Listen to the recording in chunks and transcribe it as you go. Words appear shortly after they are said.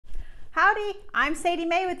Howdy, I'm Sadie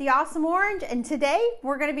Mae with the Awesome Orange, and today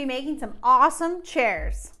we're going to be making some awesome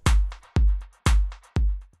chairs.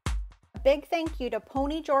 A big thank you to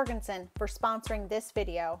Pony Jorgensen for sponsoring this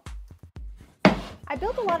video. I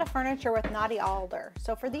build a lot of furniture with knotty alder,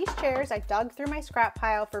 so for these chairs I dug through my scrap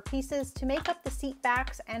pile for pieces to make up the seat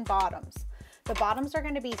backs and bottoms. The bottoms are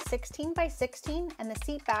going to be 16 by 16 and the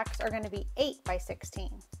seat backs are going to be 8 by 16.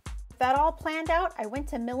 With that all planned out, I went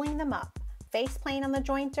to milling them up. Face plane on the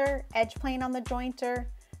jointer, edge plane on the jointer,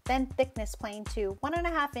 then thickness plane to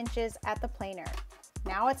 1.5 inches at the planer.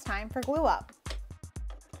 Now it's time for glue up.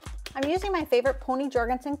 I'm using my favorite Pony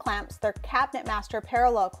Jorgensen clamps, they're Cabinet Master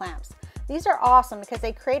parallel clamps. These are awesome because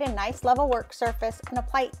they create a nice level work surface and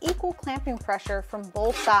apply equal clamping pressure from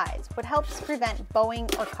both sides, which helps prevent bowing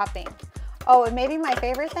or cupping. Oh, and maybe my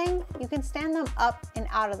favorite thing, you can stand them up and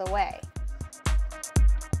out of the way.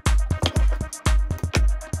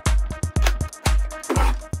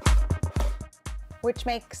 Which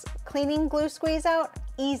makes cleaning glue squeeze out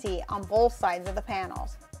easy on both sides of the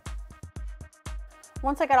panels.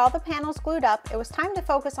 Once I got all the panels glued up, it was time to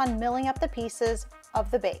focus on milling up the pieces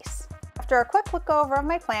of the base. After a quick look over of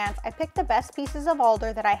my plans, I picked the best pieces of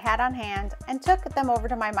alder that I had on hand and took them over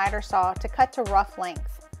to my miter saw to cut to rough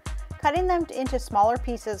length. Cutting them into smaller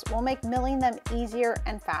pieces will make milling them easier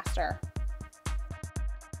and faster.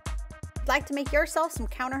 If you'd like to make yourself some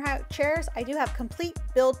counter height chairs, I do have complete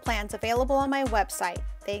build plans available on my website.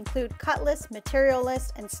 They include cut lists, material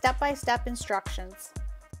lists, and step-by-step instructions.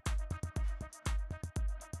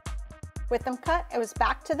 With them cut, it was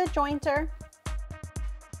back to the jointer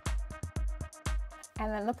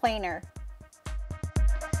and then the planer.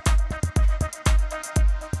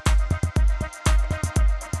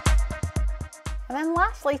 And then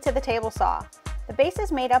lastly to the table saw. The base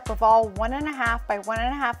is made up of all 1.5 by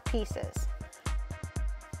 1.5 pieces.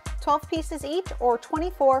 12 pieces each or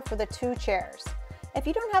 24 for the 2 chairs. If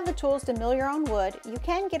you don't have the tools to mill your own wood, you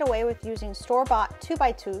can get away with using store-bought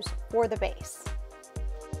 2x2s for the base.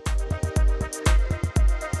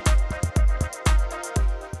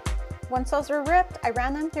 Once those were ripped, I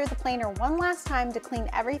ran them through the planer one last time to clean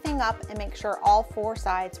everything up and make sure all 4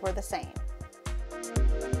 sides were the same.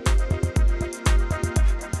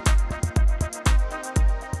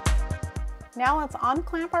 Now let's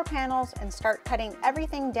unclamp our panels and start cutting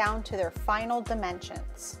everything down to their final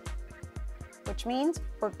dimensions. Which means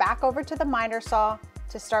we're back over to the miter saw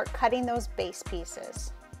to start cutting those base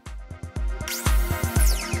pieces.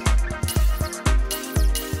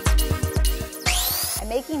 I'm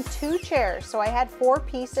making 2 chairs, so I had 4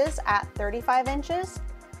 pieces at 35 inches,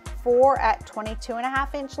 4 at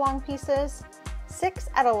 22.5 inch long pieces, 6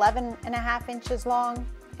 at 11.5 inches long,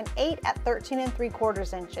 and 8 at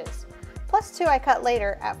 13.75 inches. Plus 2 I cut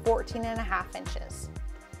later at 14.5 inches.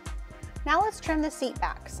 Now let's trim the seat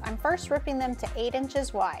backs. I'm first ripping them to 8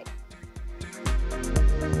 inches wide.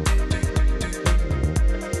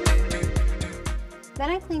 Then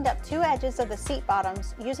I cleaned up 2 edges of the seat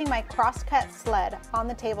bottoms using my cross-cut sled on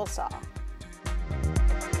the table saw.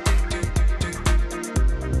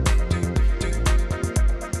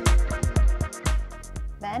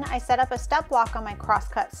 Then I set up a step block on my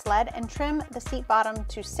cross-cut sled and trim the seat bottom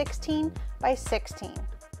to 16 by 16.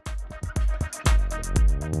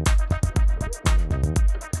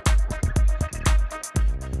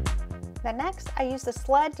 Then next, I use the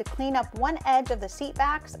sled to clean up one edge of the seat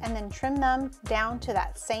backs and then trim them down to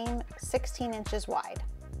that same 16 inches wide.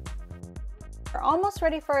 We're almost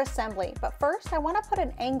ready for assembly, but first I want to put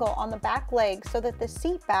an angle on the back leg so that the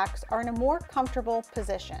seat backs are in a more comfortable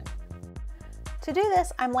position. To do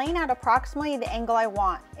this, I'm laying out approximately the angle I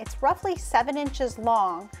want. It's roughly 7 inches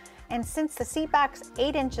long, and since the seat back's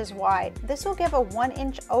 8 inches wide, this will give a 1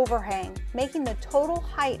 inch overhang, making the total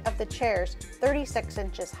height of the chairs 36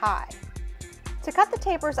 inches high. To cut the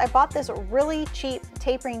tapers, I bought this really cheap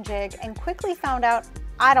tapering jig and quickly found out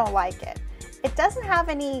I don't like it. It doesn't have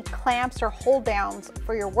any clamps or hold downs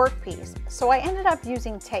for your workpiece, so I ended up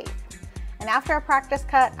using tape. And after a practice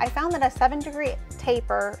cut, I found that a 7-degree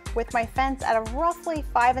taper with my fence at a roughly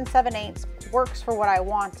 5 7/8 works for what I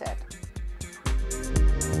wanted.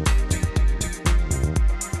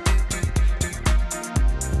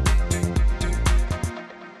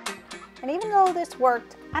 And even though this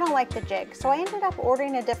worked, I don't like the jig, so I ended up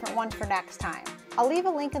ordering a different one for next time. I'll leave a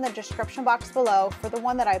link in the description box below for the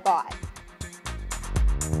one that I bought.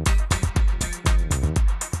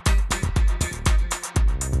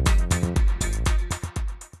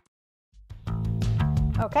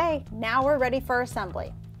 Okay, now we're ready for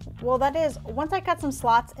assembly. Well, that is, once I cut some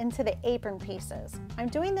slots into the apron pieces. I'm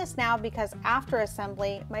doing this now because after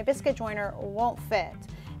assembly, my biscuit joiner won't fit.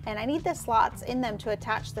 and I need the slots in them to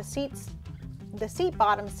attach the seat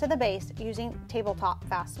bottoms to the base using tabletop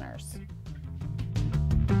fasteners.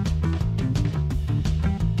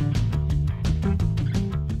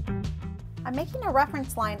 I'm making a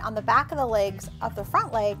reference line on the back of the legs of the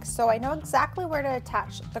front leg so I know exactly where to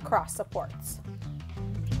attach the cross supports.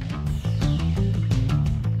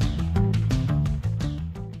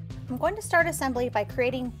 I'm going to start assembly by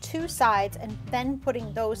creating two sides and then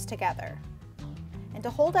putting those together. And to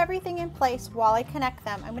hold everything in place while I connect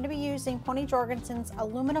them, I'm going to be using Pony Jorgensen's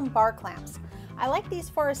aluminum bar clamps. I like these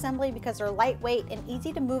for assembly because they're lightweight and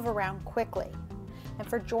easy to move around quickly. And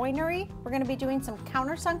for joinery, we're going to be doing some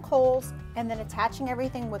countersunk holes and then attaching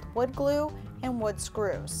everything with wood glue and wood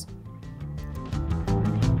screws.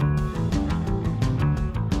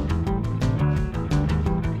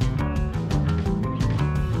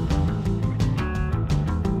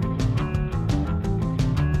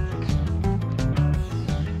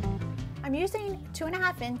 I'm using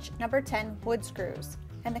 2.5-inch number 10 wood screws,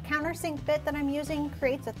 and the countersink bit that I'm using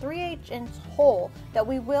creates a 3/8-inch hole that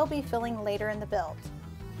we will be filling later in the build.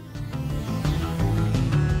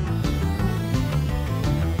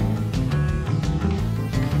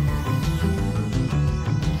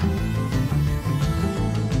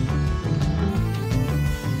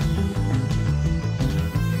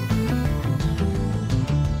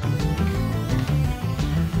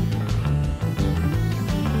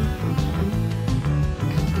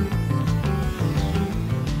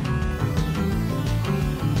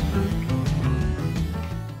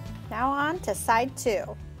 To side 2.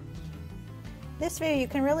 This video you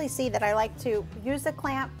can really see that I like to use the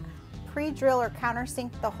clamp, pre-drill or countersink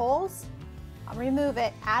the holes, I'll remove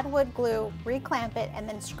it, add wood glue, reclamp it, and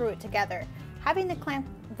then screw it together. Having the clamp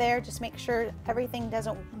there just make sure everything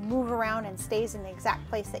doesn't move around and stays in the exact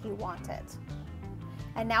place that you want it.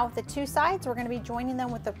 And now with the two sides, we're going to be joining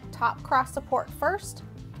them with the top cross support first,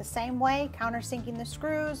 the same way, countersinking the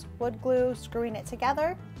screws, wood glue, screwing it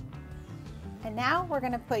together. And now we're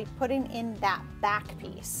going to be putting in that back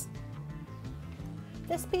piece.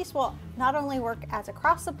 This piece will not only work as a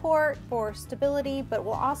cross support for stability, but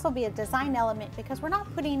will also be a design element because we're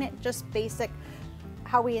not putting it just basic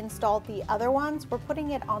how we installed the other ones. We're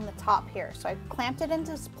putting it on the top here. So I've clamped it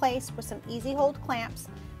into place with some easy hold clamps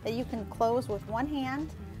that you can close with one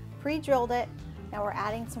hand, pre-drilled it. Now we're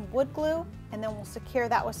adding some wood glue and then we'll secure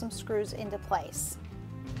that with some screws into place.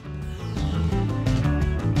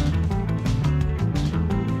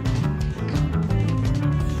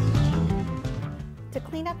 To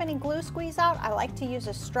clean up any glue squeeze out, I like to use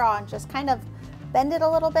a straw and just kind of bend it a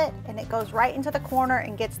little bit and it goes right into the corner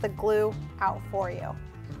and gets the glue out for you.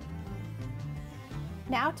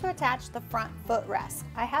 Now to attach the front footrest.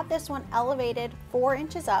 I have this one elevated 4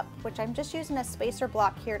 inches up, which I'm just using a spacer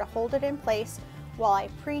block here to hold it in place while I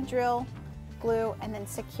pre-drill, glue, and then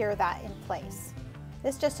secure that in place.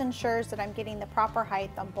 This just ensures that I'm getting the proper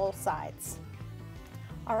height on both sides.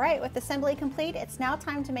 Alright, with assembly complete, it's now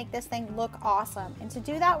time to make this thing look awesome. And to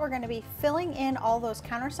do that, we're going to be filling in all those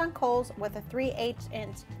countersunk holes with a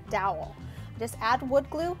 3/8-inch dowel. Just add wood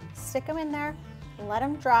glue, stick them in there, let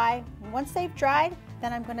them dry. And once they've dried,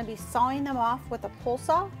 then I'm going to be sawing them off with a pull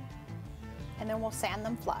saw, and then we'll sand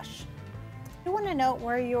them flush. You want to note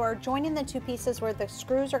where you are joining the two pieces where the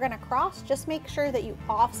screws are going to cross, just make sure that you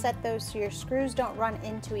offset those so your screws don't run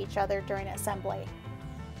into each other during assembly.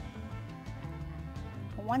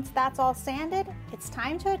 Once that's all sanded, it's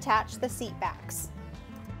time to attach the seat backs.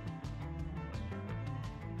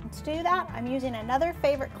 And to do that, I'm using another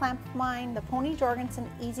favorite clamp of mine, the Pony Jorgensen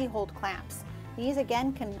Easy Hold clamps. These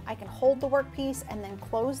again, I can hold the workpiece and then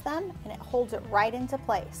close them, and it holds it right into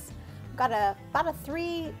place. I've got about a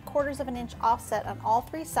 3/4 of an inch offset on all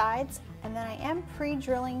three sides, and then I am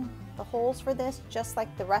pre-drilling the holes for this just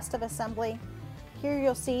like the rest of assembly. Here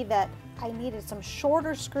you'll see that I needed some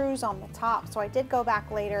shorter screws on the top, so I did go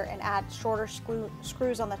back later and add shorter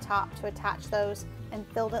screws on the top to attach those and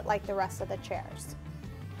filled it like the rest of the chairs.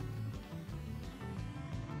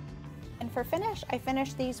 And for finish, I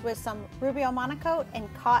finished these with some Rubio Monocoat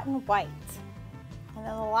and cotton white. And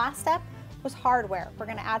then the last step was hardware. We're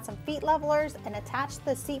going to add some feet levelers and attach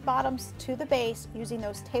the seat bottoms to the base using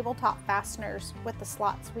those tabletop fasteners with the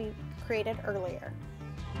slots we created earlier.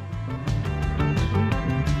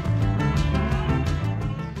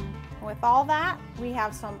 With all that, we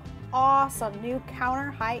have some awesome new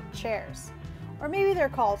counter height chairs. Or maybe they're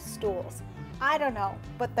called stools. I don't know,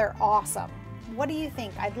 but they're awesome. What do you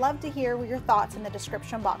think? I'd love to hear your thoughts in the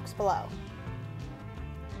description box below.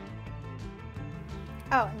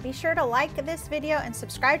 Oh, and be sure to like this video and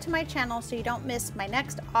subscribe to my channel so you don't miss my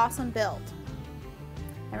next awesome build.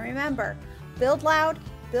 And remember, build loud,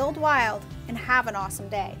 build wild, and have an awesome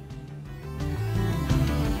day.